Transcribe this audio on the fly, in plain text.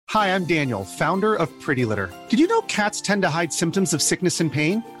Hi, I'm Daniel, founder of Pretty Litter. Did you know cats tend to hide symptoms of sickness and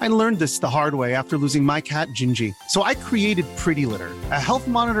pain? I learned this the hard way after losing my cat, Gingy. So I created Pretty Litter, a health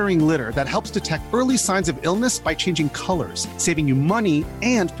monitoring litter that helps detect early signs of illness by changing colors, saving you money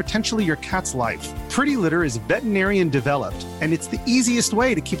and potentially your cat's life. Pretty Litter is veterinarian developed, and it's the easiest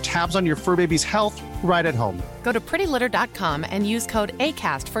way to keep tabs on your fur baby's health right at home. Go to prettylitter.com and use code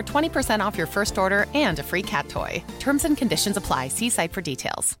ACAST for 20% off your first order and a free cat toy. Terms and conditions apply. See site for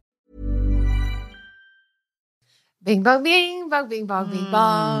details. Bing bong, bing bong, bing bong, bing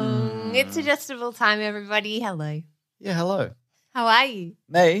bong. It's adjustable time, everybody. Hello. Yeah, hello. How are you?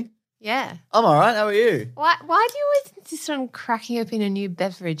 Me? Yeah. I'm all right. How are you? Why do you always insist on cracking open a new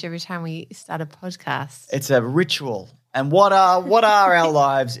beverage every time we start a podcast? It's a ritual. And what are our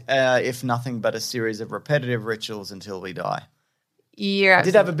lives if nothing but a series of repetitive rituals until we die? I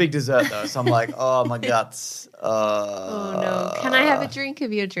did have a big dessert though, so I'm like, oh, my guts. Oh, no. Can I have a drink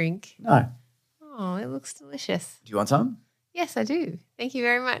of your drink? No. Oh, it looks delicious. Do you want some? Yes, I do. Thank you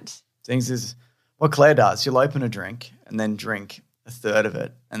very much. Things is what Claire does. She'll open a drink and then drink a third of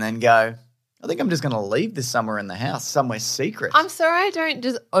it and then go, I think I'm just going to leave this somewhere in the house, somewhere secret. I'm sorry I don't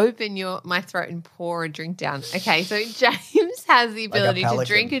just open my throat and pour a drink down. Okay, so James has the ability to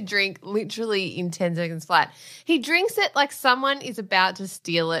drink a drink literally in 10 seconds flat. He drinks it like someone is about to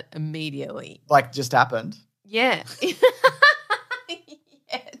steal it immediately. Like just happened. Yeah.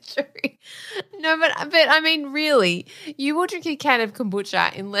 Yeah, true. No, but I mean, really, you will drink a can of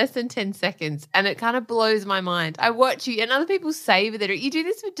kombucha in less than 10 seconds and it kind of blows my mind. I watch you and other people savor that. You do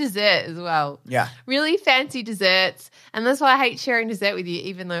this with dessert as well. Yeah. Really fancy desserts. And that's why I hate sharing dessert with you,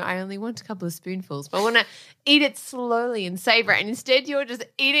 even though I only want a couple of spoonfuls. But I want to eat it slowly and savor it. And instead you're just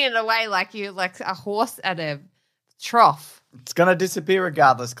eating it away like you're like a horse at a trough. It's going to disappear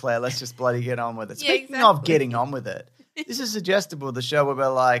regardless, Claire. Let's just bloody get on with it. Yeah, Speaking exactly. of getting on with it, this is Suggestible, the show where we're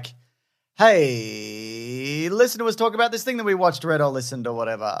like, hey, listen to us talk about this thing that we watched, read, or listened, or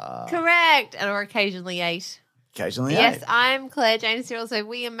whatever. Correct. And or occasionally ate. Occasionally, Yes, I'm Claire Jane Cyril, so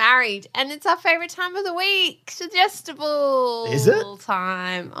we are married, and it's our favourite time of the week, Suggestible. Is it?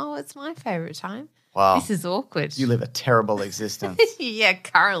 Time. Oh, it's my favourite time. Wow. This is awkward. You live a terrible existence. Yeah,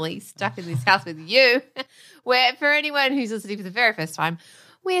 currently stuck in this house with you, where for anyone who's listening for the very first time,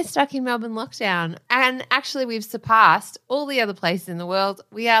 we are stuck in Melbourne lockdown, and actually we've surpassed all the other places in the world.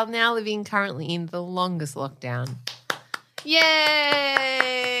 We are now living currently in the longest lockdown.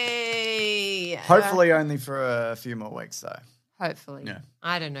 Yay! Hopefully only for a few more weeks, though. Hopefully. Yeah.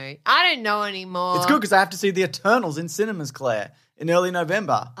 I don't know. I don't know anymore. It's good because I have to see The Eternals in cinemas, Claire, in early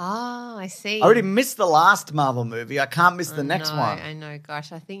November. Oh, I see. I already missed the last Marvel movie. I can't miss the next one. I know.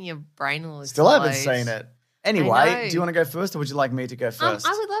 Gosh, I think your brain will Still haven't explode. seen it. I Anyway, know. do you want to go first or would you like me to go first?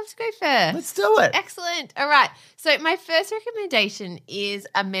 I would love to go first. Let's do it. Excellent. All right. So my first recommendation is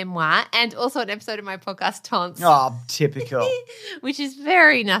a memoir and also an episode of my podcast, Taunts. Oh, typical. Which is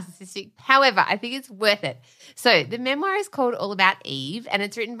very narcissistic. However, I think it's worth it. So the memoir is called All About Eve, and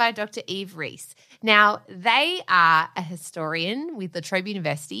it's written by Dr. Eve Reese. Now, they are a historian with La Trobe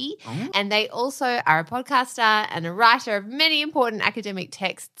University, and they also are a podcaster and a writer of many important academic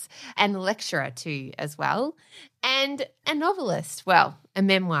texts and a lecturer too as well, and a novelist, well, a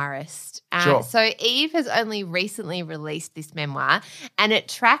memoirist. Sure. So Eve has only recently released this memoir, and it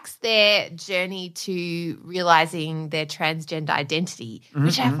tracks their journey to realizing their transgender identity,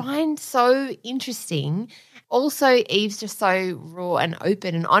 which I find so interesting. Also, Eve's just so raw and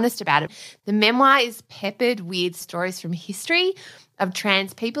open and honest about it. The memoir is peppered with stories from history of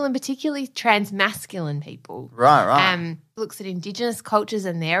trans people and particularly trans masculine people. Right. Looks at Indigenous cultures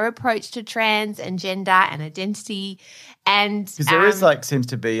and their approach to trans and gender and identity. And Because there is seems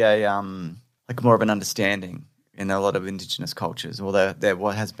to be a more of an understanding in a lot of Indigenous cultures, or there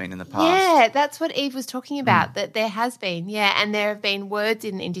what has been in the past. Yeah, that's what Eve was talking about, that there has been, and there have been words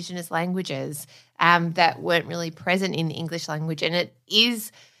in Indigenous languages that weren't really present in the English language, and it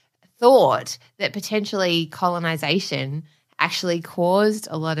is thought that potentially colonisation actually caused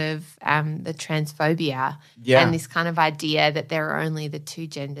a lot of the transphobia and this kind of idea that there are only the two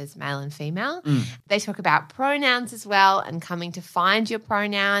genders, male and female. They talk about pronouns as well and coming to find your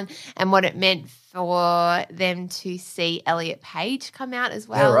pronoun and what it meant for them to see Elliot Page come out as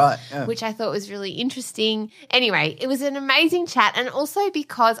well, which I thought was really interesting. Anyway, it was an amazing chat, and also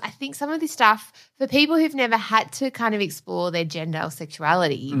because I think some of this stuff, for people who've never had to kind of explore their gender or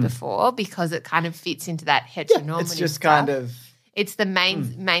sexuality before, because it kind of fits into that heteronormative it's just stuff. kind of It's the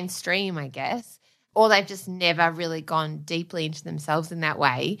mainstream, I guess, or they've just never really gone deeply into themselves in that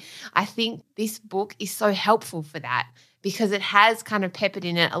way. I think this book is so helpful for that because it has kind of peppered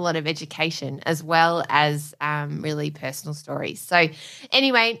in it a lot of education as well as really personal stories. So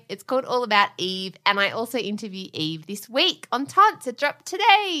anyway, it's called All About Eve, and I also interview Eve this week on Tons. It dropped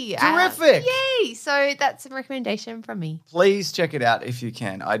today. Terrific. Yay. So that's a recommendation from me. Please check it out if you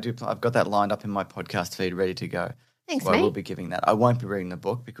can. I've got that lined up in my podcast feed ready to go. Thanks, so mate. I will be giving that. I won't be reading the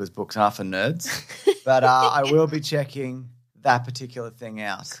book because books are for nerds, but I will be checking that particular thing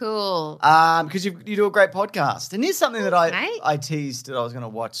out. Cool. Because you do a great podcast. And here's something that mate. I teased that I was going to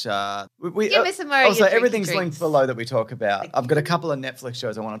watch. Give me some more of Also, your everything's drinks. linked below that we talk about. I've got a couple of Netflix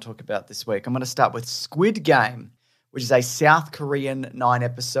shows I want to talk about this week. I'm going to start with Squid Game, which is a South Korean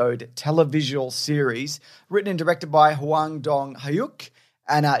 9-episode televisual series written and directed by Hwang Dong-hyuk.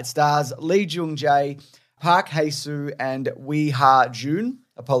 And it stars Lee Jung-jae, Park Hae-soo, and Wee Ha-jun.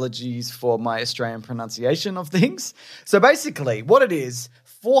 Apologies for my Australian pronunciation of things. So basically, what it is,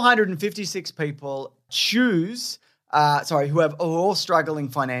 456 people who are all struggling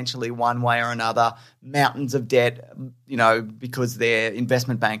financially one way or another, mountains of debt, because they're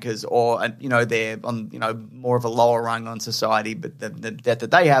investment bankers or, they're on, more of a lower rung on society, but the debt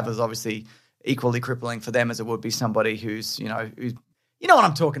that they have is obviously equally crippling for them as it would be somebody who's, you know what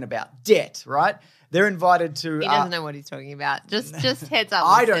I'm talking about, debt, right? They're invited to... He doesn't know what he's talking about. Just heads up.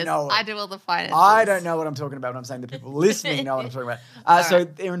 I don't listeners. know. I do all the finances. I don't know what I'm talking about when I'm saying the people listening know what I'm talking about. So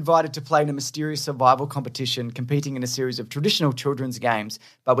they're invited to play in a mysterious survival competition, competing in a series of traditional children's games,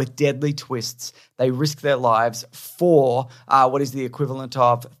 but with deadly twists. They risk their lives for what is the equivalent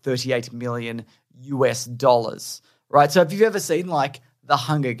of $38 million US, right? So if you've ever seen like The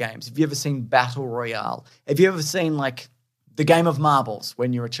Hunger Games, have you ever seen Battle Royale? Have you ever seen like the game of marbles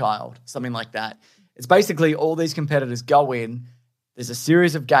when you're a child, something like that? It's basically all these competitors go in, there's a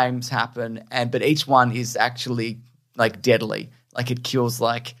series of games happen, but each one is actually like deadly. Like it kills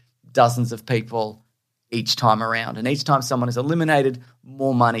like dozens of people each time around. And each time someone is eliminated,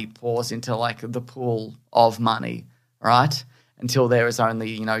 more money pours into like the pool of money, right? Until there is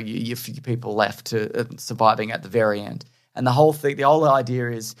only, a few people left to surviving at the very end. And the whole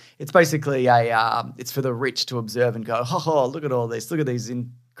idea is it's basically it's for the rich to observe and go, oh, look at all this, look at these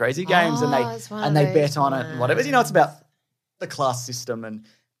crazy games, and they bet on it and whatever. It's about the class system and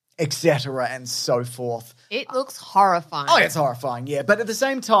et cetera and so forth. It looks horrifying. Oh, it's horrifying, yeah. But at the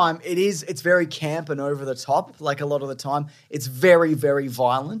same time, it's very camp and over the top. Like a lot of the time, it's very, very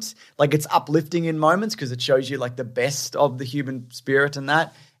violent. Like it's uplifting in moments because it shows you like the best of the human spirit and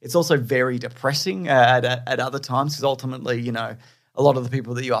that. It's also very depressing at other times because ultimately, a lot of the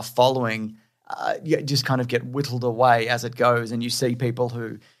people that you are following you just kind of get whittled away as it goes, and you see people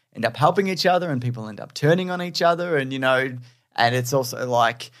who end up helping each other and people end up turning on each other, and and it's also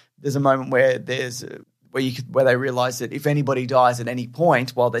like there's a moment where where they realize that if anybody dies at any point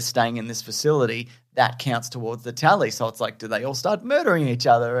while they're staying in this facility, that counts towards the tally. So it's like, do they all start murdering each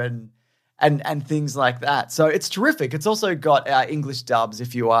other and things like that? So it's terrific. It's also got English dubs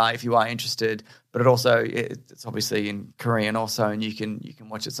if you are interested, but it's obviously in Korean also, and you can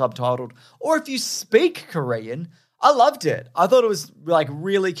watch it subtitled. Or if you speak Korean, I loved it. I thought it was like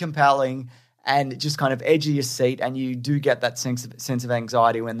really compelling and just kind of edge of your seat, and you do get that sense of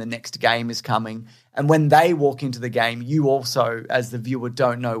anxiety when the next game is coming. And when they walk into the game, you also, as the viewer,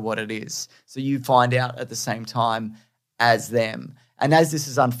 don't know what it is. So you find out at the same time as them. And as this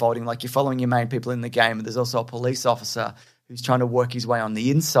is unfolding, like you're following your main people in the game, and there's also a police officer who's trying to work his way on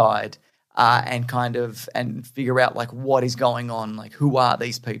the inside and figure out like what is going on, like who are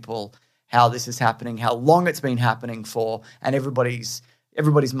these people, how this is happening, how long it's been happening for, and everybody's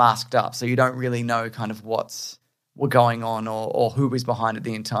masked up, so you don't really know kind of what's going on or who is behind it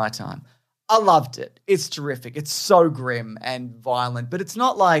the entire time. I loved it. It's terrific. It's so grim and violent, but it's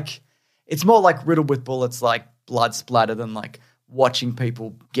not like – it's more like riddled with bullets, like blood splatter than like watching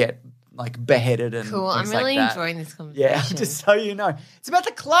people get like beheaded and cool. I'm things really like that. enjoying this conversation. Yeah, just so you know. It's about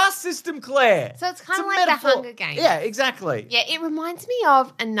the class system, Claire. So it's kind of a like metaphor. The Hunger Games. Yeah, exactly. Yeah, it reminds me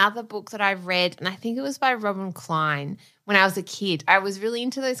of another book that I've read, and I think it was by Robin Klein when I was a kid. I was really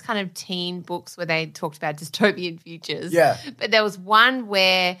into those kind of teen books where they talked about dystopian futures. Yeah. But there was one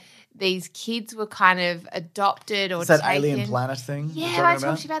where these kids were kind of adopted or It's that taken. alien planet thing. Yeah, you're I talking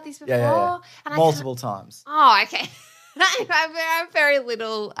talked about this before. Yeah. And Multiple times. Oh, okay. I have very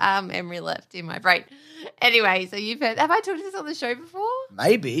little memory left in my brain. Anyway, so you've heard – have I talked this on the show before?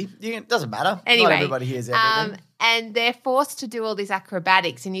 Maybe. It doesn't matter. Anyway, not everybody hears everything. And they're forced to do all these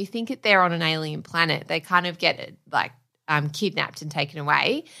acrobatics, and you think that they're on an alien planet. They kind of get like kidnapped and taken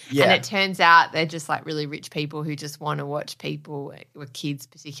away. Yeah. And it turns out they're just like really rich people who just want to watch people, or kids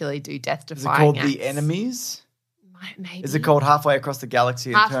particularly, do death-defying Is it called acts. The Enemies? Maybe. Is it called Halfway Across the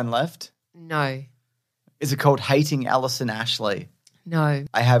Galaxy and Turn Left? No. Is it called Hating Alison Ashley? No.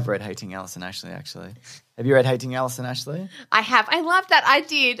 I have read Hating Alison Ashley, actually. Have you read Hating Alison Ashley? I have. I love that. I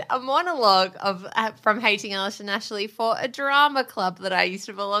did a monologue from Hating Alison Ashley for a drama club that I used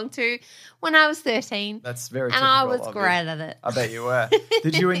to belong to when I was 13. That's very and typical I was of great you. at it. I bet you were.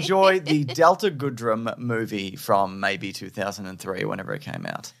 Did you enjoy the Delta Goodrem movie from maybe 2003, whenever it came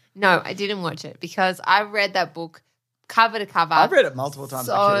out? No, I didn't watch it because I read that book cover to cover. I've read it multiple times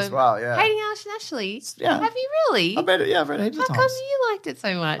actually as well, yeah. Hating Alison Ashley? Yeah. Have you really? I've read it heaps How of come times. you liked it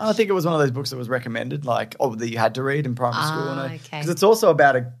so much? I think it was one of those books that was recommended, that you had to read in primary school. okay. Because it's also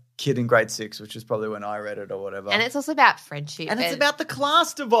about a kid in grade 6, which is probably when I read it or whatever. And it's also about friendship. And it's about the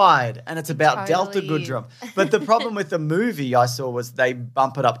class divide. And it's about Delta Totally. Goodrem. But the problem with the movie I saw was they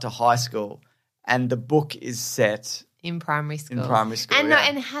bump it up to high school. And the book is set in primary school. And no,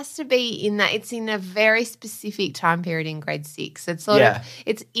 and it has to be in that. It's in a very specific time period in grade 6. It's sort of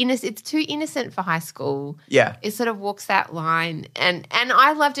it's too innocent for high school. Yeah. It sort of walks that line, and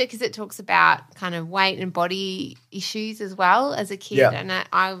I loved it because it talks about kind of weight and body issues as well as a kid. Yeah. And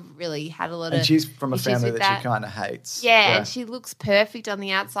I really had a lot of. And she's from a issues family with that she kind of hates. Yeah, and she looks perfect on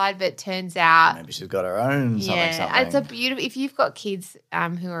the outside, but turns out. Maybe she's got her own something. It's a beautiful. If you've got kids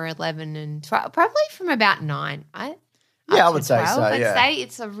who are 11 and 12, probably from about 9, right? Yeah, I would say so, I'd yeah. say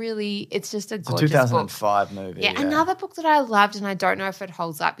it's just a It's a gorgeous 2005 book. movie. Yeah, another book that I loved, and I don't know if it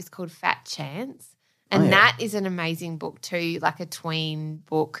holds up, is called Fat Chance. And that is an amazing book too, like a tween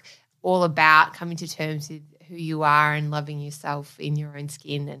book all about coming to terms with who you are and loving yourself in your own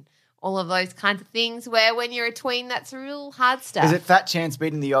skin and all of those kinds of things where when you're a tween, that's real hard stuff. Is it Fat Chance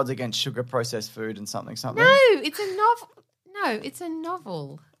beating the odds against sugar processed food and something? No, it's a novel. No, it's a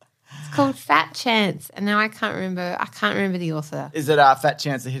novel. It's called Fat Chance, and now I can't remember the author. Is it Fat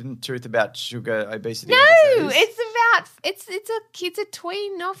Chance: The Hidden Truth About Sugar, Obesity? No, and Disease? it's a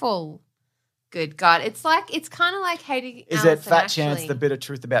tween novel. Good God, it's kind of like Hating. Is Alison it Fat Ashley. Chance: The Bitter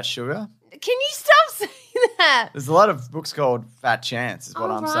Truth About Sugar? Can you stop saying that? There's a lot of books called Fat Chance, is what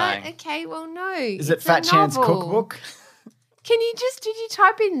I'm right. saying. Okay, well, no. Is it it's Fat a Chance novel. Cookbook? Did you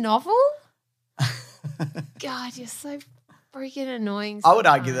type in novel? God, you're so freaking annoying. I would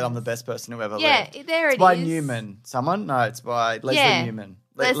argue that sometimes. I'm the best person who ever Yeah, lived. there It's it by is. Newman. Someone? No, it's by Leslie Yeah, Newman.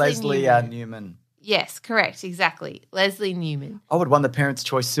 Leslie Newman. Newman. Yes, correct, exactly. Leslie Newman. I would have won the Parents'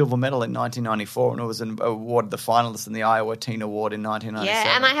 Choice Silver Medal in 1994 and it was awarded the finalist in the Iowa Teen Award in 1997.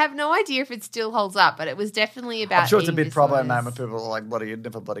 Yeah, and I have no idea if it still holds up, but it was definitely about. I'm sure it's a eating bit problematic disorders. when people are like, bloody, you'd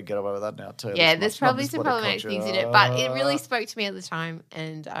never bloody get away with that now too. Yeah, This there's must- probably this some bloody problematic culture. things in it, but it really spoke to me at the time,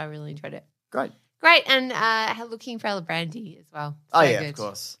 and I really enjoyed it. Great. Great, and looking for Ella Brandy as well. Oh, So yeah, good. of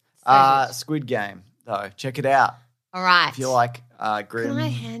course. So good. Squid Game, though. Check it out. All right. If you like grim. Can I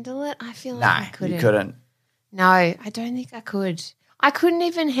handle it? I feel like Nah, I couldn't. you couldn't. No, I don't think I could. I couldn't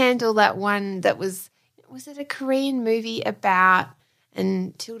even handle that one that was it a Korean movie about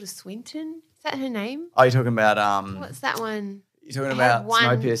Tilda Swinton? Is that her name? Oh, you're talking about What's that one? you're talking It had about one-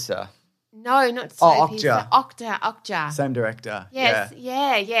 Snowpiercer. No, not Oh, Snowpiercer. Okja. Same director. Yes,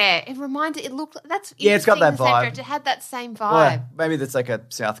 Yeah. yeah. It looked that's Yeah, it's got that interesting, the same vibe. director. It had that same vibe. Well, maybe that's like a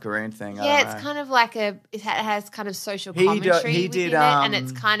South Korean thing. I Yeah, don't it's know. kind of like it has kind of social He commentary he within did, it, and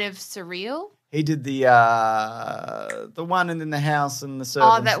it's um, kind of surreal. He did the one and in the house and the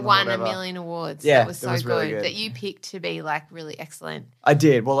servants. Oh, that and won whatever. a million awards. Yeah, that was that so was really good. that you picked to be like really excellent. I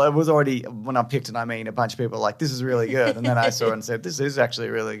did. Well, it was already when I picked it. I mean, a bunch of people were like, "This is really good," and then I saw it and said, "This is actually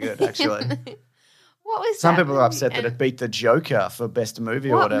really good." Actually, What was some that people are movie? upset that And it beat the Joker for best movie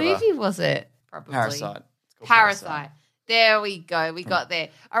or what whatever. movie was it? Probably Parasite. It's called Parasite. There we go. We got there.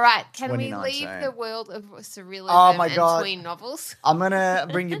 All right. Can we 2019. leave the world of surrealism Oh, my and God. tween novels? I'm gonna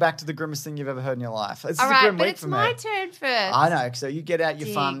bring you back to the grimmest thing you've ever heard in your life. This All is a right, grim but week it's for my me. turn first. I know. So you get out your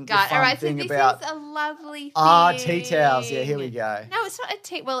Dear fun, God. your All right, thing so this about is a lovely thing. tea towels. Yeah, here we go. No, it's not a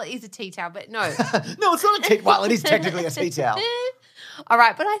tea. Well, it is a tea towel, but no. No, it's not a tea. Well, it is technically a tea towel. All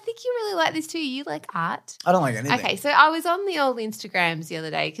right, but I think you really like this too. You like art. I don't like anything. Okay, so I was on the old Instagrams the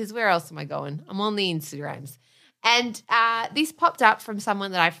other day because where else am I going? I'm on the Instagrams. And this popped up from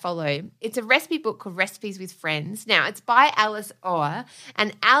someone that I follow. It's a recipe book called Recipes with Friends. Now, it's by Alice Orr,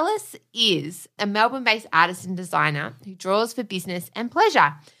 and Alice is a Melbourne-based artist and designer who draws for business and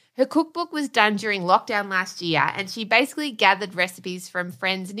pleasure. Her cookbook was done during lockdown last year, and she basically gathered recipes from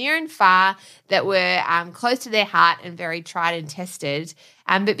friends near and far that were close to their heart and very tried and tested.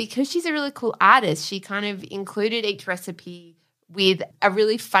 But because she's a really cool artist, she kind of included each recipe with a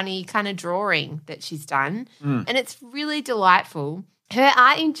really funny kind of drawing that she's done. And it's really delightful. Her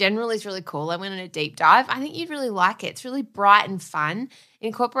art in general is really cool. I went on a deep dive. I think you'd really like it. It's really bright and fun.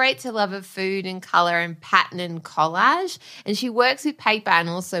 Incorporates her love of food and colour and pattern and collage. And she works with paper and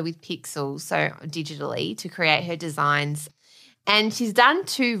also with pixels, so digitally, to create her designs. And she's done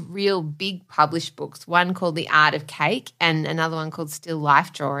 2 real big published books, one called The Art of Cake and another one called Still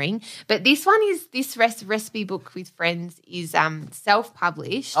Life Drawing. But this one is this recipe book with friends is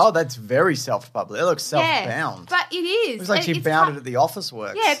self-published. Oh, that's very self-published. It looks self-bound. But it is. Looks like she bound it at the Office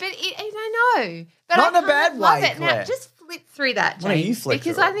Works. Yeah, but I know. But Not I in a bad love way, it. Now, Claire. just flip through that, James. Why don't you flick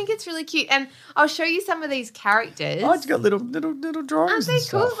because through I it? think it's really cute. And I'll show you some of these characters. Oh, it's got little drawings Aren't they and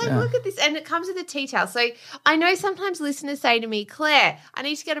cool? stuff. Like, yeah. look at this. And it comes with a tea towel. So I know sometimes listeners say to me, Claire, I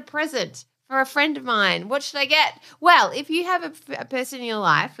need to get a present for a friend of mine. What should I get? Well, if you have a person in your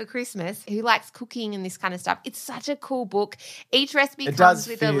life for Christmas who likes cooking and this kind of stuff, it's such a cool book. Each recipe It comes does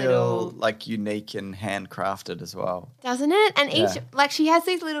with feel a little... like unique and handcrafted as well. Doesn't it? And each, like she has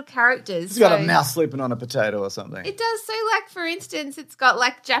these little characters. It's got a mouse sleeping on a potato or something. It does. So, like, for instance, it's got,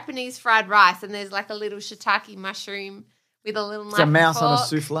 like, Japanese fried rice and there's, like, a little shiitake mushroom with a little knife It's a mouse and on a fork.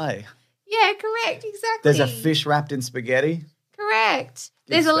 souffle. Yeah, correct. Exactly. There's a fish wrapped in spaghetti. Correct.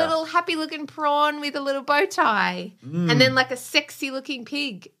 Good There's a stuff. little happy-looking prawn with a little bow tie and then, like, a sexy-looking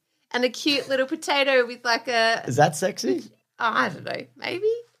pig and a cute little potato with, like, a... Is that sexy? Oh, I don't know. Maybe?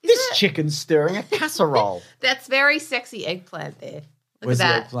 Is This it? chicken's stirring a casserole. That's very sexy eggplant there. Look Where's the at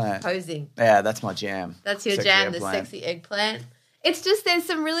that. eggplant? Posing. Yeah, that's my jam. That's your Sexy jam, the eggplant. sexy eggplant. It's just there's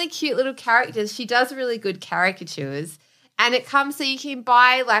some really cute little characters. She does really good caricatures. And it comes so you can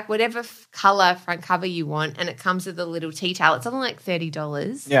buy like whatever colour front cover you want and it comes with a little tea towel. It's only like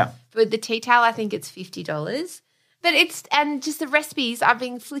 $30. Yeah. With the tea towel, I think it's $50. But and just the recipes, I've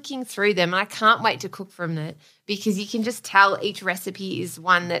been flicking through them and I can't wait to cook from it because you can just tell each recipe is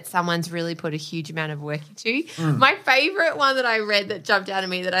one that someone's really put a huge amount of work into. My favourite one that I read that jumped out at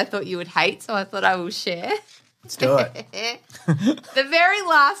me that I thought you would hate, so I thought I will share. Let's do it. The very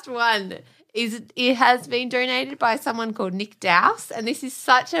last one it has been donated by someone called Nick Dowse, and this is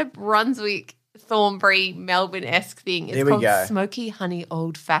such a Brunswick, Thornbury, Melbourne-esque thing. It's Here we called go. Smoky Honey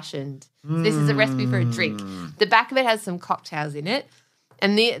Old Fashioned. So this is a recipe for a drink. The back of it has some cocktails in it.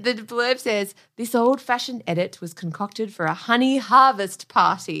 And the blurb says, this old-fashioned edit was concocted for a honey harvest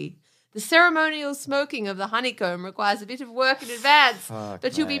party. The ceremonial smoking of the honeycomb requires a bit of work in advance,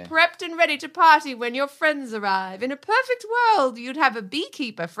 but you'll be me. prepped and ready to party when your friends arrive. In a perfect world, you'd have a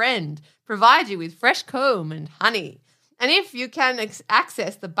beekeeper friend provide you with fresh comb and honey. And if you can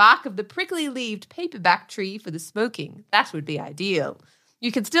access the bark of the prickly-leaved paperback tree for the smoking, that would be ideal.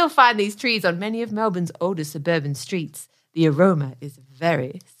 You can still find these trees on many of Melbourne's older suburban streets. The aroma is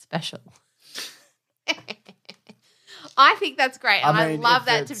very special. I think that's great, and I mean, love if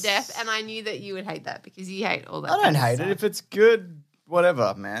that to it's- death, and I knew that you would hate that because you hate all that I don't kind of hate stuff. it. If it's good,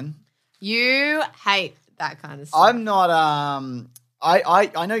 whatever, man. You hate that kind of stuff. I'm not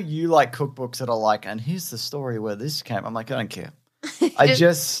I know you like cookbooks that are like, and here's the story where this came. I'm like, I don't care. I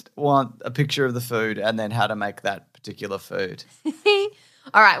just want a picture of the food and then how to make that particular food.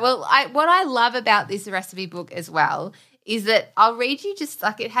 All right. Well, what I love about this recipe book as well is that I'll read you just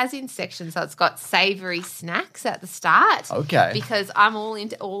like it has in sections. So it's got savoury snacks at the start. Okay. Because I'm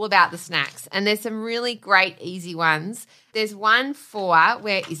all about the snacks. And there's some really great easy ones. There's one for,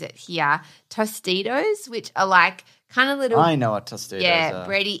 where is it here? Tostitos, which are like kind of little. I know what Tostitos are.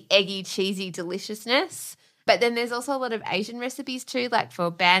 bready, eggy, cheesy deliciousness. But then there's also a lot of Asian recipes too, like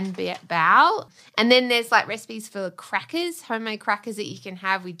for ban bao. And then there's like recipes for crackers, homemade crackers that you can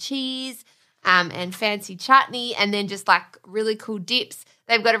have with cheese and fancy chutney, and then just like really cool dips.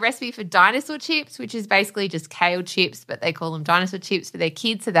 They've got a recipe for dinosaur chips, which is basically just kale chips, but they call them dinosaur chips for their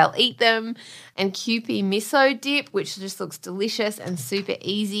kids, so they'll eat them. And Kewpie miso dip, which just looks delicious and super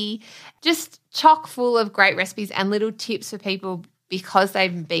easy. Just chock full of great recipes and little tips for people because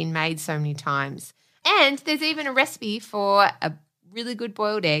they've been made so many times. And there's even a recipe for a really good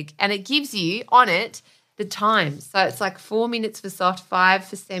boiled egg, and it gives you on it the time. So it's like 4 minutes for soft, 5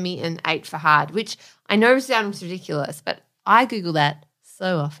 for semi, and 8 for hard, which I know sounds ridiculous, but I Google that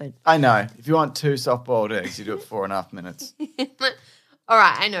so often. I know. If you want 2 soft-boiled eggs, you do it 4.5 minutes. All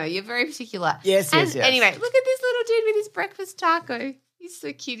right, I know. You're very particular. Yes, And yes, yes. Anyway, look at this little dude with his breakfast taco. He's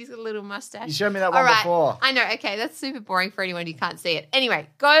so cute. He's got a little mustache. You showed me that All one right. before. I know. Okay, that's super boring for anyone who can't see it. Anyway,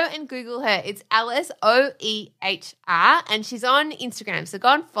 go and Google her. It's Alice Oehr, and she's on Instagram. So go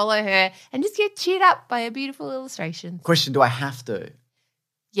and follow her and just get cheered up by her beautiful illustrations. Question, do I have to?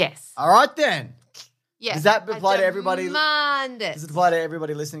 Yes. All right, then. Yes. Does that I apply to everybody? demand it. Does it apply to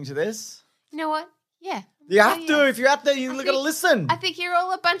everybody listening to this? You know what? Yeah. You have Yeah, to. yeah. If you're out there, you I got to think- listen. I think you're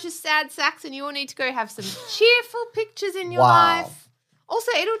all a bunch of sad sacks and you all need to go have some cheerful pictures in your Wow. life.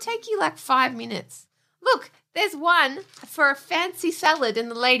 Also, it'll take you like 5 minutes. Look, there's one for a fancy salad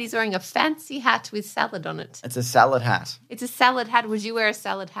and the lady's wearing a fancy hat with salad on it. It's a salad hat. It's a salad hat. Would you wear a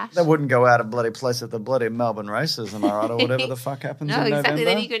salad hat? That wouldn't go out of bloody place at the bloody Melbourne races, am I right? Or whatever the fuck happens No, in exactly. November.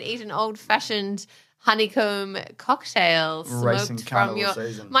 Then you could eat an old-fashioned honeycomb cocktail Racing smoked from carnival your.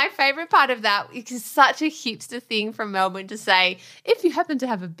 season. My favourite part of that is such a hipster thing from Melbourne to say, if you happen to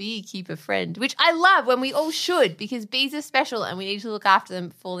have a beekeeper friend, which I love when we all should, because bees are special and we need to look after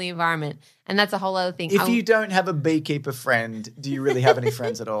them for the environment. And that's a whole other thing. If you don't have a beekeeper friend, do you really have any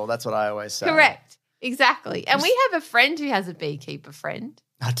friends at all? That's what I always say. Correct. Exactly. And we have a friend who has a beekeeper friend.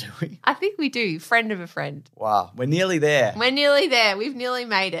 Oh, do we? I think we do. Friend of a friend. Wow. We're nearly there. We're nearly there. We've nearly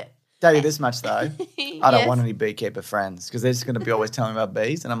made it. Tell you this much, though. I don't Yes. want any beekeeper friends because they're just going to be always telling me about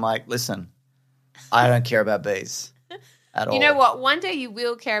bees. And I'm like, listen, I don't care about bees at all. You know what? One day you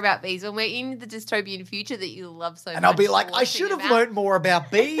will care about bees when we're in the dystopian future that you love so much. And I'll be and like, I watching should have about. learned more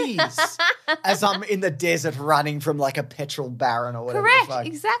about bees as I'm in the desert running from like a petrol baron or whatever. Correct. the fuck.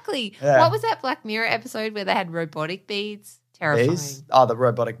 Exactly. Yeah. What was that Black Mirror episode where they had robotic bees? Terrifying. Bees? Oh, the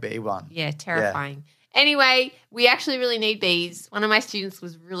robotic bee one. Yeah, terrifying. Anyway, we actually really need bees. One of my students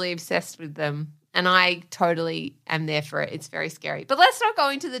was really obsessed with them, and I totally am there for it. It's very scary. But let's not go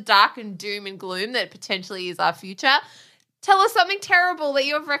into the dark and doom and gloom that potentially is our future. Tell us something terrible that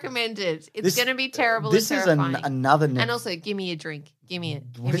you've recommended. It's going to be terrible This and is terrifying. another. And also, give me a drink. Give me it.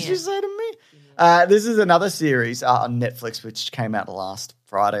 What Give did me you it. say to me? This is another series on Netflix which came out last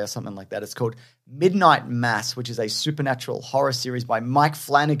Friday or something like that. It's called Midnight Mass, which is a supernatural horror series by Mike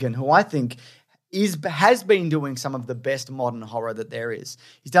Flanagan, who I think has been doing some of the best modern horror that there is.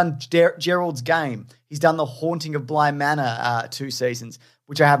 He's done Gerald's Game. He's done The Haunting of Bly Manor 2 seasons,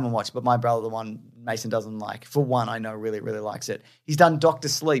 which I haven't watched, but my brother, the one Mason doesn't like, for one, I know really, really likes it. He's done Dr.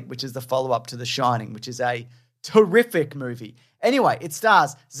 Sleep, which is the follow-up to The Shining, which is a terrific movie. Anyway, it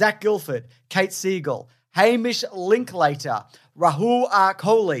stars Zach Gilford, Kate Siegel, Hamish Linklater, Rahul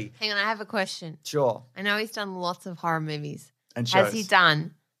Kohli. Hang on, I have a question. Sure. I know he's done lots of horror movies. And shows. Has he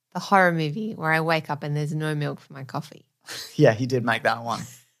done the horror movie where I wake up and there's no milk for my coffee? Yeah, he did make that one.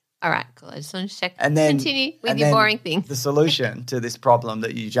 All right, cool. I just want to check. And then Continue with and your then boring thing. The solution to this problem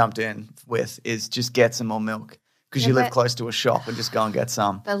that you jumped in with is just get some more milk because Yeah, you live but- close to a shop and just go and get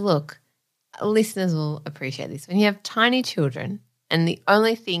some. But look, listeners will appreciate this. When you have tiny children and the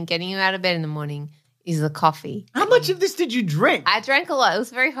only thing getting you out of bed in the morning is the coffee. How much of this did you drink? I drank a lot. It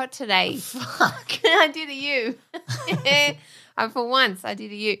was very hot today. Fuck. I did a you. For once, I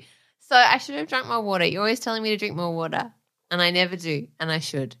did a you. So I should have drunk more water. You're always telling me to drink more water, and I never do, and I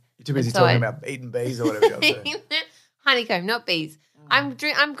should. You're too busy And so talking I- about eating bees or whatever you're doing. Honeycomb, not bees.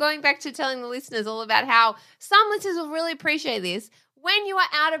 I'm going back to telling the listeners all about how some listeners will really appreciate this. When you are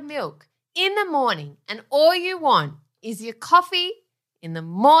out of milk in the morning and all you want is your coffee in the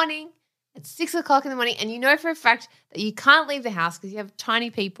morning at 6 o'clock in the morning, and you know for a fact that you can't leave the house because you have tiny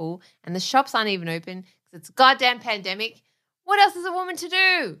people and the shops aren't even open because it's a goddamn pandemic. What else is a woman to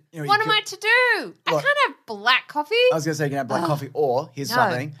do? You know, What you am I to do? I Look, can't have black coffee. I was going to say you can have black coffee or here's No.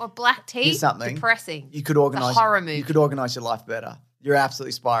 something. Or black tea. Here's something. Depressing. You could organize horror movie. You could organize your life better. You're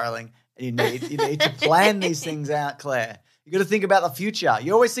absolutely spiraling. And you need to plan these things out, Claire. You got to think about the future.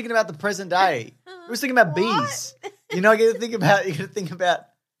 You're always thinking about the present day. You're always thinking about bees. You know, you got to think about. You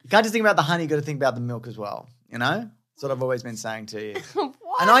can't just think about the honey. You got to think about the milk as well. You know, that's what I've always been saying to you.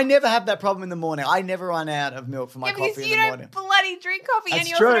 What? And I never have that problem in the morning. I never run out of milk for my Yeah, because coffee you in the don't morning. bloody drink coffee and That's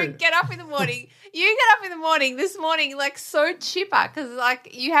you also true. don't get up in the morning. You get up in the morning this morning like so chipper because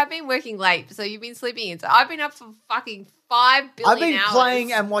like you have been working late, so you've been sleeping in. So I've been up for fucking 5 billion I've been hours.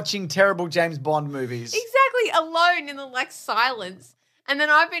 playing and watching terrible James Bond movies. Exactly, alone in the like silence. And then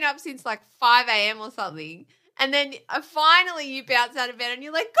I've been up since like 5 a.m. or something. And then finally you bounce out of bed and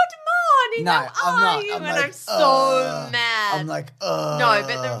you're like, good morning, No, how I'm are not. you? I'm and like, I'm so mad. I'm like, No,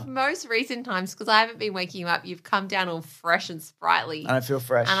 but the most recent times, because I haven't been waking you up, you've come down all fresh and sprightly. I don't feel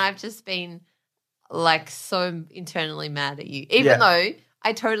fresh. And I've just been like so internally mad at you, even though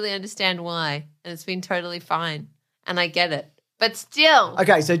I totally understand why. And it's been totally fine. And I get it. But still.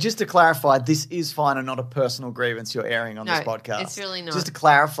 Okay, so just to clarify, this is fine and not a personal grievance you're airing on this No, podcast. it's really not. Just to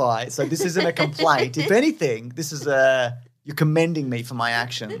clarify, so this isn't a complaint. If anything, this is you're commending me for my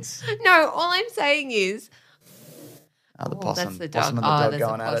actions. No, all I'm saying is. Oh, the Oh, possum. that's the dog. Possum and the Oh, dog that's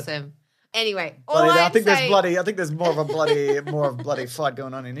going a at it. possum. Anyway, all Bloody, I'm I think saying, there's more of a bloody fight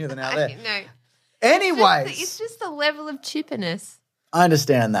going on in here than out there. No. Anyways, It's just the level of chipperness, I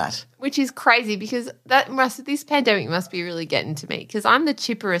understand that. which is crazy because this pandemic must be really getting to me because I'm the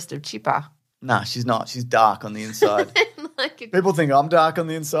chipperest of chipper. No, she's not. She's dark on the inside. Like a- People think I'm dark on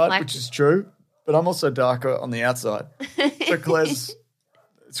the inside, Like- which is true, but I'm also darker on the outside. So Claire's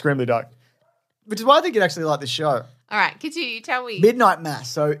extremely dark. Which is why I think you'd actually like this show. All right, continue. Tell me. Midnight Mass.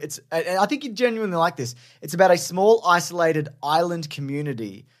 So I think you'd genuinely like this. It's about a small, isolated island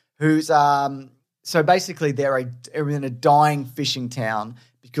community who's, so basically they're in a dying fishing town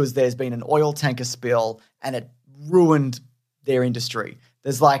because there's been an oil tanker spill and it ruined their industry.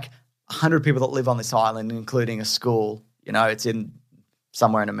 There's like 100 people that live on this island, including a school. You know, it's in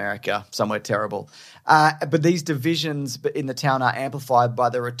somewhere in America, somewhere terrible. But these divisions in the town are amplified by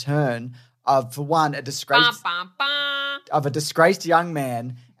the return of, for one, a disgraced young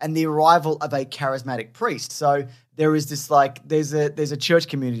man and the arrival of a charismatic priest. So there is this there's a church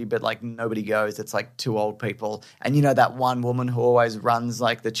community, but like nobody goes. It's like 2 old people. And you know that one woman who always runs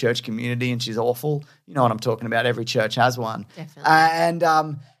like the church community and she's awful? You know what I'm talking about. Every church has one.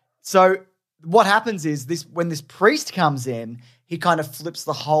 Definitely. So what happens is when this priest comes in, he kind of flips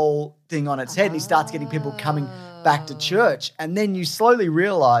the whole thing on its head and he starts getting people coming back to church. And then you slowly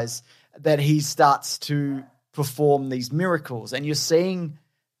realize that he starts to perform these miracles and you're seeing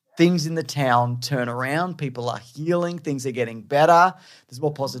things in the town turn around. People are healing. Things are getting better. There's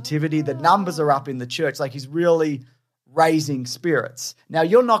more positivity. The numbers are up in the church. Like he's really raising spirits. Now,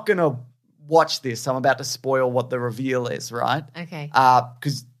 you're not going to watch this. I'm about to spoil what the reveal is, right? Okay.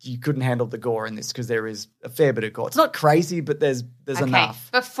 Because you couldn't handle the gore in this because there is a fair bit of gore. It's not crazy, but there's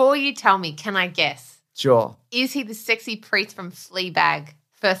enough. Before you tell me, can I guess? Sure. Is he the sexy priest from Fleabag?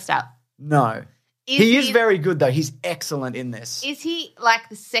 First up. No. He is very good, though. He's excellent in this. Is he like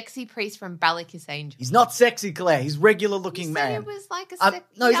the sexy priest from Ballycus Angel? He's not sexy, Claire. He's regular-looking man. It was like a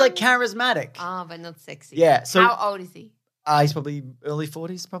no, he's like charismatic. Oh, but not sexy. Yeah. So how old is he? He's probably early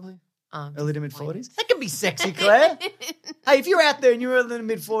 40s, probably. Early to mid-40s. That can be sexy, Okay. Claire. Hey, if you're out there and you're early to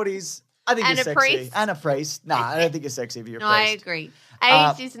mid-40s, I think And you're a sexy. priest? And a priest. Nah, I don't think you're sexy if you're a No, I priest. agree.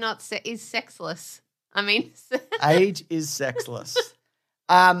 Age is not is sexless. I mean, Age is sexless.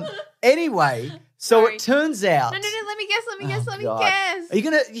 Anyway, so Sorry. it turns out. No, let me guess. Let me God. guess. Are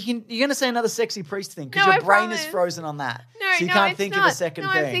you're gonna say another sexy priest thing? Because No, your I brain is promise. frozen on that. No, so you no, can't it's think not. of a second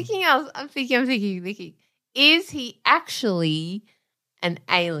thing. I'm thinking else. I'm thinking. Is he actually an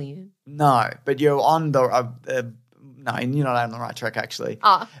alien? No, but you're on the no, you're not on the right track actually.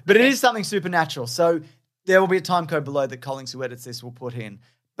 Oh, But it okay. is something supernatural. So there will be a time code below that Collins, who edits this, will put in.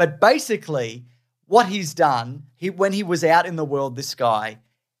 But basically, what he's done, when he was out in the world, this guy,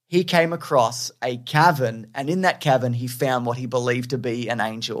 he came across a cavern, and in that cavern, he found what he believed to be an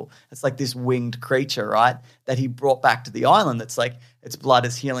angel. It's like this winged creature, right, that he brought back to the island. That's like its blood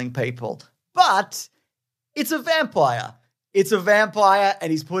is healing people. But it's a vampire. It's a vampire,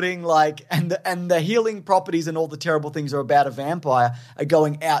 and he's putting and the healing properties and all the terrible things are about a vampire are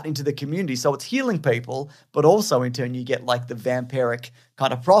going out into the community. So it's healing people, but also in turn you get like the vampiric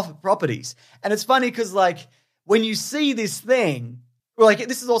kind of properties. And it's funny because when you see this thing,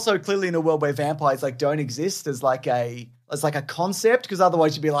 this is also clearly in a world where vampires don't exist as a concept, because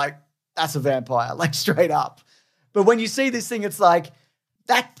otherwise you'd be like, that's a vampire, straight up. But when you see this thing, it's like,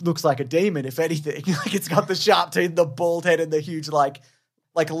 that looks like a demon, if anything. It's got the sharp teeth, the bald head, and the huge,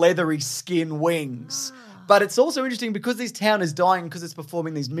 leathery skin wings. But it's also interesting because this town is dying, because it's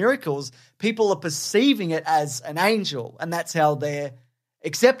performing these miracles, people are perceiving it as an angel, and that's how they're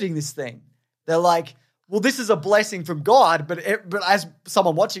accepting this thing. They're like, well, this is a blessing from God, but as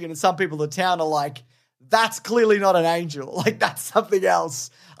someone watching it, and some people in the town are like, that's clearly not an angel. That's something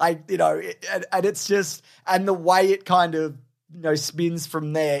else. And it's just, and the way it kind of, spins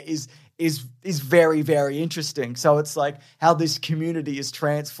from there is very, very interesting. So it's like how this community is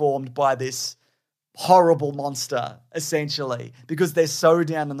transformed by this horrible monster, essentially, because they're so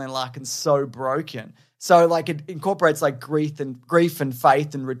down on their luck and so broken. So it incorporates grief and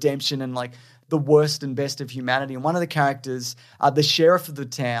faith and redemption and the worst and best of humanity. And one of the characters, the sheriff of the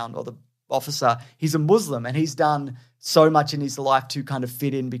town, or the officer, he's a Muslim, and he's done so much in his life to kind of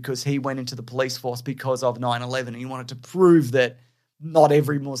fit in because he went into the police force because of 9/11, and he wanted to prove that not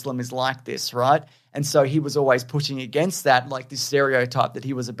every Muslim is like this, right? And so he was always pushing against that, this stereotype that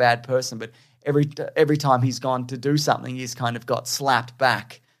he was a bad person. But every time he's gone to do something, he's kind of got slapped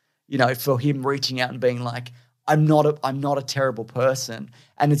back, for him reaching out and being like, I'm not a terrible person.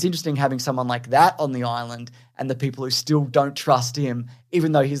 And it's interesting having someone like that on the island and the people who still don't trust him,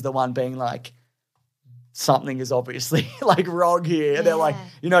 even though he's the one being like, something is obviously wrong here. Yeah. They're like,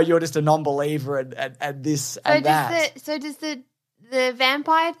 you're just a non-believer and this and that. So does the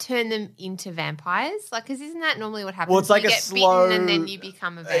vampire turn them into vampires? Because isn't that normally what happens? Well, it's like you a get slow, bitten and then you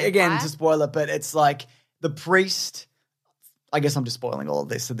become a vampire. Again, to spoil it, but it's like the priest. I guess I'm just spoiling all of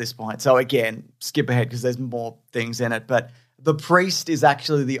this at this point. So again, skip ahead because there's more things in it. But the priest is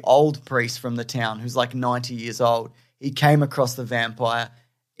actually the old priest from the town who's 90 years old. He came across the vampire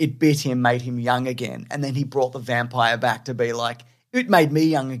it bit him, made him young again. And then he brought the vampire back to be like, it made me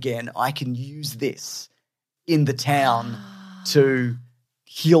young again. I can use this in the town to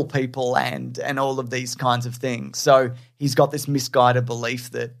heal people and all of these kinds of things. So he's got this misguided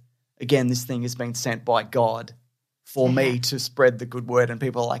belief that, again, this thing has been sent by God for me to spread the good word. And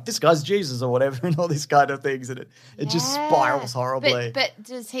people are like, this guy's Jesus or whatever and all these kind of things. And it just spirals horribly. But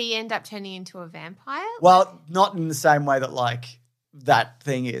does he end up turning into a vampire? Well, not in the same way that like that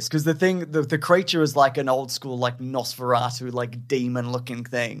thing is. Because the creature is like an old school like Nosferatu, like demon looking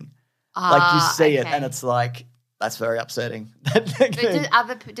thing. Like you see it and it's like, that's very upsetting. But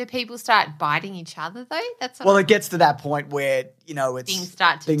do people start biting each other though? It gets to that point where, you know, it's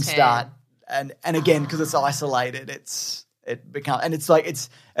things start. And again, because it's isolated, it's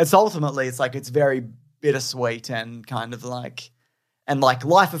ultimately it's very bittersweet and kind of like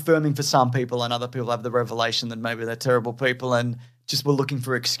life affirming for some people, and other people have the revelation that maybe they're terrible people and just were looking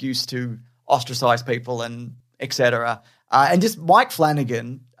for an excuse to ostracize people and etc. And just Mike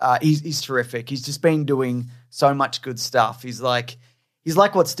Flanagan, he's terrific. He's just been doing so much good stuff. He's like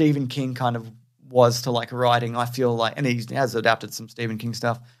what Stephen King kind of was to like writing. I feel like, and he has adapted some Stephen King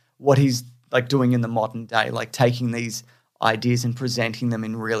stuff. What he's like doing in the modern day, like taking these ideas and presenting them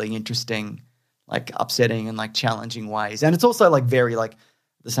in really interesting, like upsetting and like challenging ways. And it's also like very like at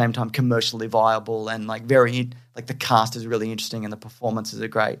the same time commercially viable and like very like the cast is really interesting and the performances are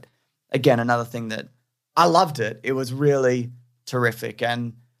great. Again, another thing that I loved it. It was really terrific,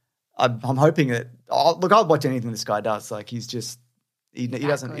 and I'm hoping that I'll watch anything this guy does. Like he's just he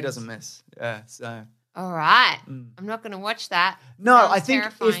doesn't miss. Yeah, so. All right. I'm not going to watch that. No, Sounds I think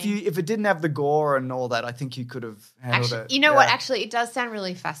terrifying. if it didn't have the gore and all that, I think you could have handled it. You know what? Actually, it does sound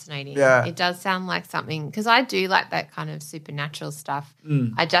really fascinating. Yeah. It does sound like something, because I do like that kind of supernatural stuff.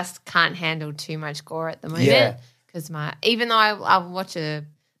 I just can't handle too much gore at the moment because even though I'll watch a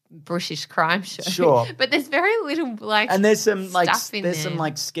British crime show, sure, but there's very little like and there's some like stuff some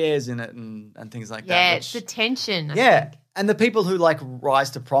like scares in it and things like that. Yeah, it's the tension. I think. And the people who like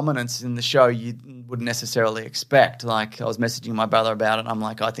rise to prominence in the show you wouldn't necessarily expect. Like I was messaging my brother about it. And I'm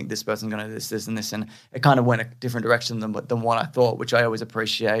like, I think this person's going to do this, and this, and it kind of went a different direction than what I thought, which I always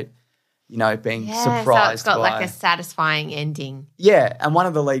appreciate. You know, being surprised. So it's got like a satisfying ending. Yeah, and one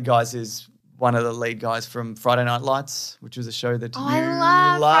of the lead guys is one of the lead guys from Friday Night Lights, which was a show that I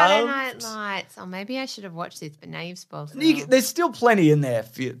love Friday Night Lights. Oh, maybe I should have watched this, but now you've spoiled it. There's still plenty in there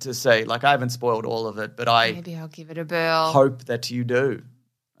for you to see. Like I haven't spoiled all of it, but maybe I'll give it a whirl. Hope that you do.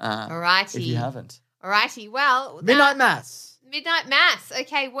 Alrighty. If you haven't. Alrighty. Well, Midnight Mass. Midnight Mass.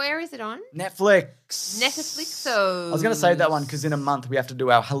 Okay, where is it on? Netflix. Netflixo. I was going to say that one because in a month we have to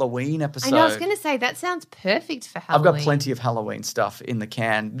do our Halloween episode. I know, I was going to say that sounds perfect for Halloween. I've got plenty of Halloween stuff in the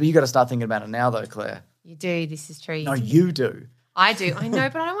can. You got to start thinking about it now though, Claire. You do. This is true. No, you do. I do. I know,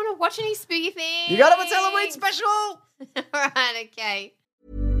 but I don't want to watch any spooky things. You got it. It's Halloween special. All right, okay.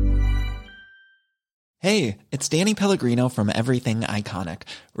 Hey, it's Danny Pellegrino from Everything Iconic.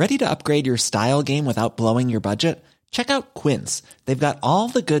 Ready to upgrade your style game without blowing your budget? Check out Quince. They've got all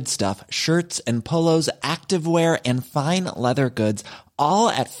the good stuff, shirts and polos, activewear, and fine leather goods, all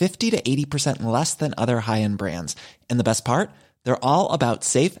at 50 to 80% less than other high-end brands. And the best part? They're all about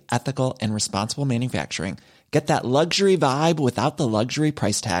safe, ethical, and responsible manufacturing. Get that luxury vibe without the luxury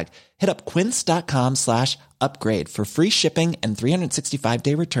price tag. Hit up quince.com/upgrade for free shipping and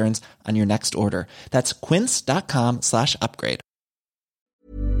 365-day returns on your next order. That's quince.com/upgrade.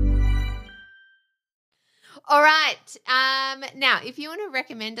 All right. Now, if you want to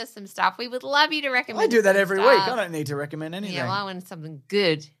recommend us some stuff, we would love you to recommend. I do that some every stuff. week. I don't need to recommend anything. Yeah, well, I want something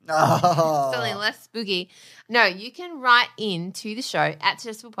good. Oh. Something less spooky. No, you can write in to the show at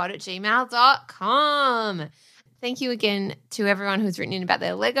suggestiblepod@gmail.com. Thank you again to everyone who's written in about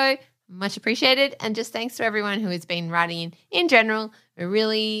their Lego. Much appreciated. And just thanks to everyone who has been writing in general. We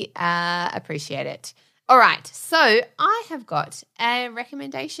really appreciate it. All right, so I have got a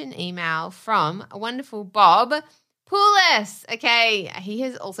recommendation email from a wonderful Bob Poulis. Okay, he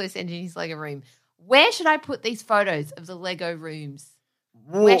has also sent in his Lego room. Where should I put these photos of the Lego rooms?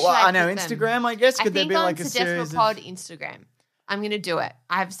 Well, I know Instagram, I guess. Could there be like a Suggestible series Pod Instagram. I'm going to do it.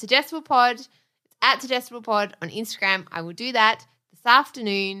 I have Suggestible Pod. It's at Suggestible Pod on Instagram. I will do that this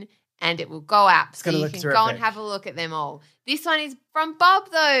afternoon, and it will go out. So you can go and have a look at them all. This one is from Bob,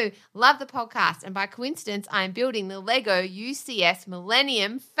 though. Love the podcast. And by coincidence, I am building the Lego UCS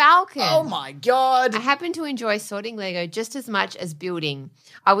Millennium Falcon. Oh, my God. I happen to enjoy sorting Lego just as much as building.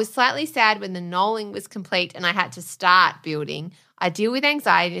 I was slightly sad when the knolling was complete and I had to start building. I deal with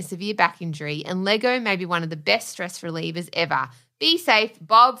anxiety and a severe back injury, and Lego may be one of the best stress relievers ever. Be safe,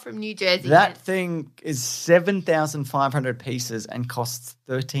 Bob from New Jersey. That thing is 7,500 pieces and costs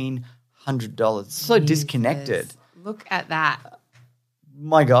 $1,300. So disconnected. Look at that.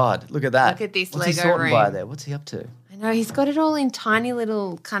 My God, look at that. Look at this What's he Lego sorting room. by there? What's he up to? I know, he's got it all in tiny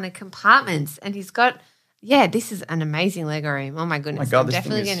little kind of compartments, and he's got, yeah, this is an amazing Lego room. Oh my Oh goodness. my God, I'm this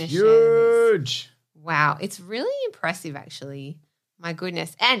definitely thing going is to share this. huge. Wow, it's really impressive, actually. My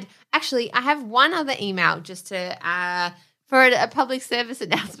goodness. And actually, I have one other email just to for a public service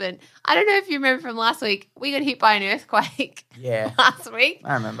announcement. I don't know if you remember from last week, we got hit by an earthquake Yeah, last week,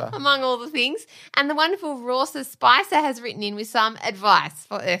 I remember. among all the things. And the wonderful Rawsa Spicer has written in with some advice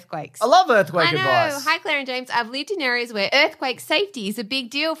for earthquakes. I love earthquake I know. advice. Hi, Claire and James. I've lived in areas where earthquake safety is a big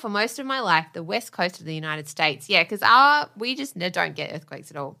deal for most of my life, the west coast of the United States. Yeah, because we just don't get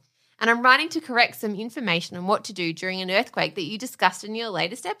earthquakes at all. And I'm writing to correct some information on what to do during an earthquake that you discussed in your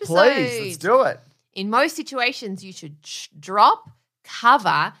latest episode. Please, let's do it. In most situations, you should drop,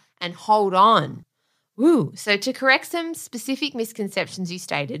 cover, and hold on. Woo. So to correct some specific misconceptions you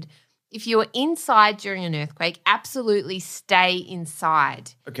stated, if you are inside during an earthquake, absolutely stay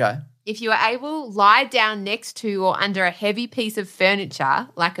inside. Okay. If you are able, lie down next to or under a heavy piece of furniture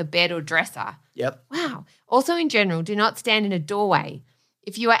like a bed or dresser. Yep. Wow. Also, in general, do not stand in a doorway.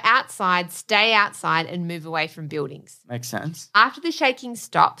 If you are outside, stay outside and move away from buildings. Makes sense. After the shaking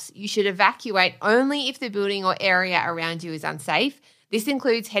stops, you should evacuate only if the building or area around you is unsafe. This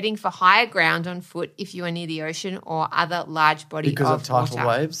includes heading for higher ground on foot if you are near the ocean or other large body Because of tidal water.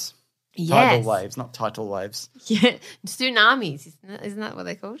 waves? Yes. Tidal waves, not tidal waves. Yeah, tsunamis, isn't that what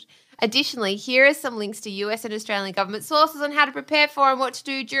they're called? Additionally, here are some links to US and Australian government sources on how to prepare for and what to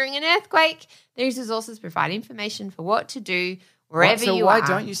do during an earthquake. These resources provide information for what to do wherever So you why are.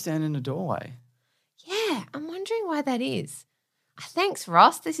 don't you stand in a doorway? Yeah, I'm wondering why that is. Thanks,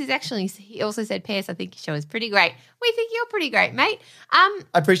 Ross. This is actually, he also said, P.S. I think your show is pretty great. We think you're pretty great, mate. I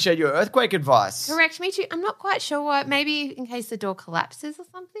appreciate your earthquake advice. Correct, me too. I'm not quite sure why. Maybe in case the door collapses or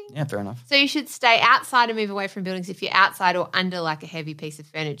something. Yeah, fair enough. So you should stay outside and move away from buildings if you're outside or under like a heavy piece of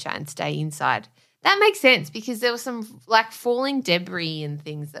furniture and stay inside. That makes sense because there was some like falling debris and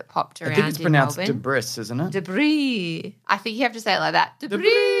things that popped around I think it's in pronounced Melbourne. debris, isn't it? Debris. I think you have to say it like that. Debris.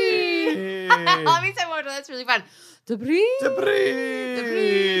 Debris. Let me say more. That's really fun. Debris.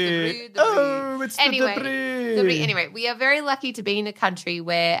 Debris. Oh, it's Anyway, the debris. Anyway, we are very lucky to be in a country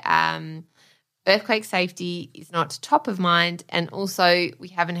where earthquake safety is not top of mind, and also we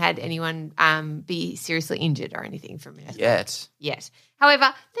haven't had anyone be seriously injured or anything from an earthquake yet.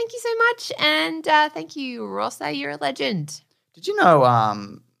 However, thank you so much, and thank you, Rossa. You're a legend. Did you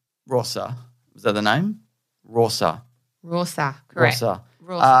know Rossa, was that the name? Rossa. Rossa, correct. Rossa.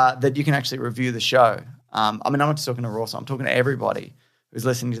 Rossa. That you can actually review the show. I mean, I'm not just talking to Rossa. I'm talking to everybody who's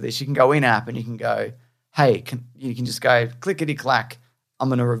listening to this. You can go in app and you can go, hey, you can just go clickety-clack. I'm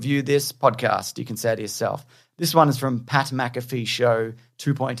going to review this podcast. You can say to yourself. This one is from Pat McAfee Show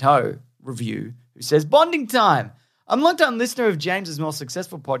 2.0 review, who says, bonding time. I'm a long-time listener of James's more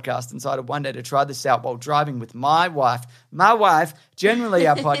successful podcast and decided one day to try this out while driving with my wife. My wife, generally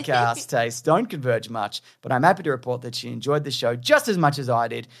our podcast tastes don't converge much, but I'm happy to report that she enjoyed the show just as much as I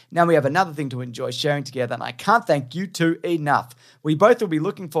did. Now we have another thing to enjoy sharing together, and I can't thank you two enough. We both will be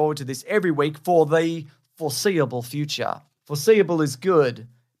looking forward to this every week for the foreseeable future. Foreseeable is good,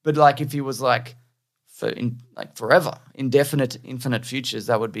 but like if he was like forever, indefinite, infinite futures,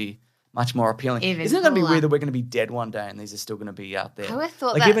 that would be much more appealing. Even Isn't it going to be cooler. weird that we're going to be dead one day and these are still going to be out there? I always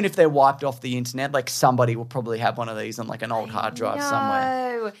thought like that- even if they're wiped off the internet, like somebody will probably have one of these on like an old hard drive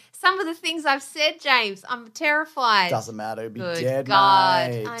somewhere. No. Some of the things I've said, James, I'm terrified. Doesn't matter. It'll be Good dead,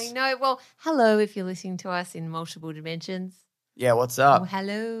 God. mate. I know. Well, hello if you're listening to us in multiple dimensions. Yeah, what's Oh, up?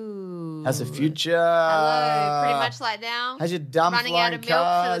 hello. How's the future? Hello. Pretty much like now. How's your dumb running out flying of milk for the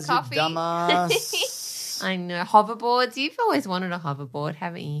cars, you coffee. dumbass? I know. Hoverboards. You've always wanted a hoverboard,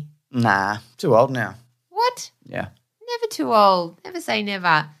 haven't you? Nah, too old now. What? Yeah. Never too old. Never say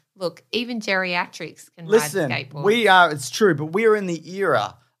never. Look, even geriatrics can Listen, ride skateboards. it's true, but we are in the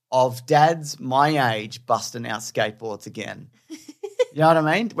era of dads my age busting out skateboards again. You know what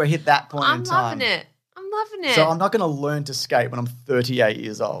I mean? We're hit that point I'm in time. loving it. I'm loving it. So I'm not going to learn to skate when I'm 38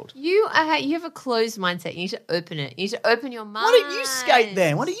 years old. You have a closed mindset. You need to open it. You need to open your mind. Why don't you skate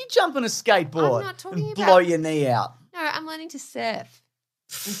then? Why don't you jump on a skateboard I'm not talking and about- blow your knee out? No, I'm learning to surf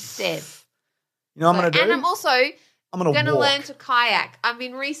instead. You know what I'm going to do? And I'm also I'm going going to to walk. learn to kayak. I've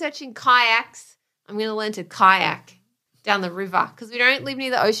been researching kayaks. I'm going to learn to kayak down the river because we don't live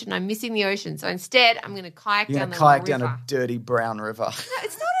near the ocean. I'm missing the ocean. So instead, I'm going to kayak You're down going the to kayak river. down a dirty brown river. No,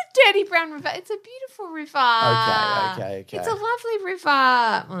 it's not a dirty brown river. It's a beautiful river. Okay. It's a lovely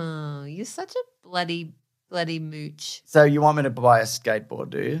river. Oh, you're such a bloody bloody mooch. So you want me to buy a skateboard,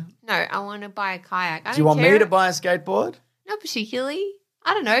 do you? No, I want to buy a kayak. Do you want me to buy a skateboard? Not particularly.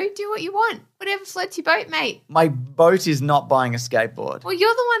 I don't know. Do what you want. Whatever floats your boat, mate. My boat is not buying a skateboard. Well,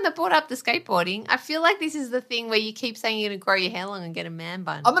 you're the one that brought up the skateboarding. I feel like this is the thing where you keep saying you're going to grow your hair long and get a man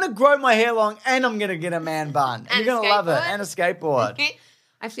bun. I'm going to grow my hair long and I'm going to get a man bun. And you're going to love it. skateboard. And a skateboard.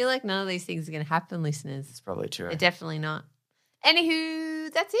 I feel like none of these things are going to happen, listeners. It's probably true. They're definitely not.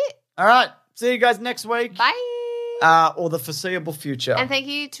 Anywho, that's it. All right. See you guys next week. Bye. Or the foreseeable future. And thank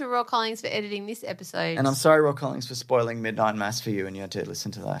you to Raw Collings for editing this episode. And I'm sorry, Rob Collins, for spoiling Midnight Mass for you and you had to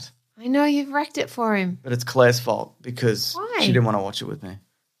listen to that. I know you've wrecked it for him. But it's Claire's fault because Why? she didn't want to watch it with me.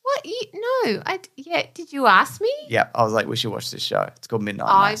 What? No. Did you ask me? Yeah, I was like, we should watch this show. It's called Midnight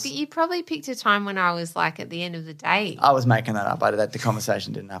Oh, Mass. but you probably picked a time when I was like at the end of the day. I was making that up. The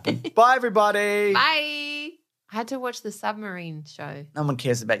conversation didn't happen. Bye, everybody. Bye. I had to watch the submarine show. No one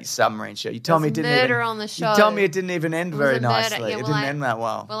cares about your submarine show. You told me it There's didn't murder even, on the show. You told me it didn't even end It was very a murder. nicely. Yeah, It well, didn't end that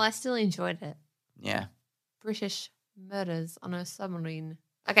well. Well, I still enjoyed it. Yeah. British murders on a submarine.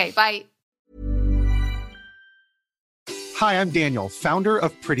 Okay, bye. Hi, I'm Daniel, founder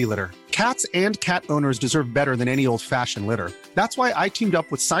of Pretty Litter. Cats and cat owners deserve better than any old-fashioned litter. That's why I teamed up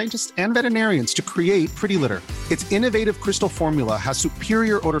with scientists and veterinarians to create Pretty Litter. Its innovative crystal formula has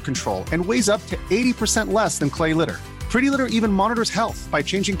superior odor control and weighs up to 80% less than clay litter. Pretty Litter even monitors health by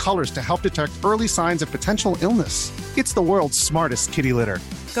changing colors to help detect early signs of potential illness. It's the world's smartest kitty litter.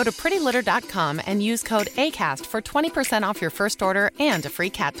 Go to prettylitter.com and use code ACAST for 20% off your first order and a free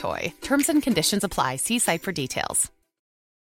cat toy. Terms and conditions apply. See site for details.